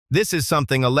This is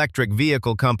something electric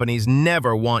vehicle companies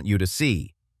never want you to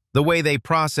see, the way they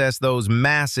process those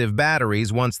massive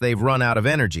batteries once they've run out of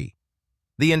energy.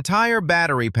 The entire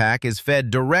battery pack is fed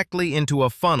directly into a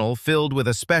funnel filled with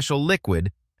a special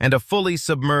liquid and a fully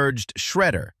submerged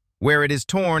shredder, where it is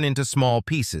torn into small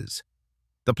pieces.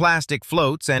 The plastic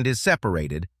floats and is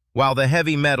separated, while the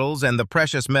heavy metals and the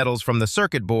precious metals from the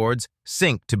circuit boards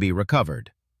sink to be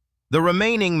recovered. The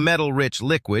remaining metal-rich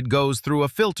liquid goes through a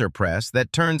filter press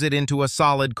that turns it into a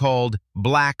solid called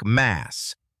black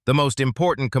mass, the most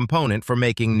important component for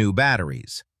making new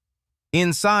batteries.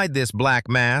 Inside this black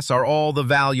mass are all the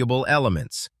valuable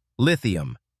elements: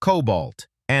 lithium, cobalt,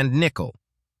 and nickel.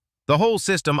 The whole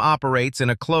system operates in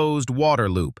a closed water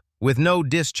loop with no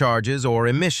discharges or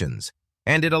emissions,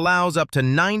 and it allows up to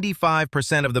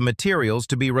 95% of the materials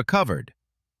to be recovered.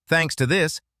 Thanks to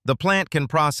this, the plant can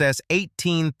process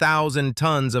 18,000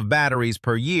 tons of batteries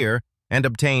per year and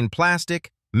obtain plastic,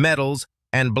 metals,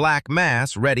 and black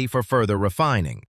mass ready for further refining.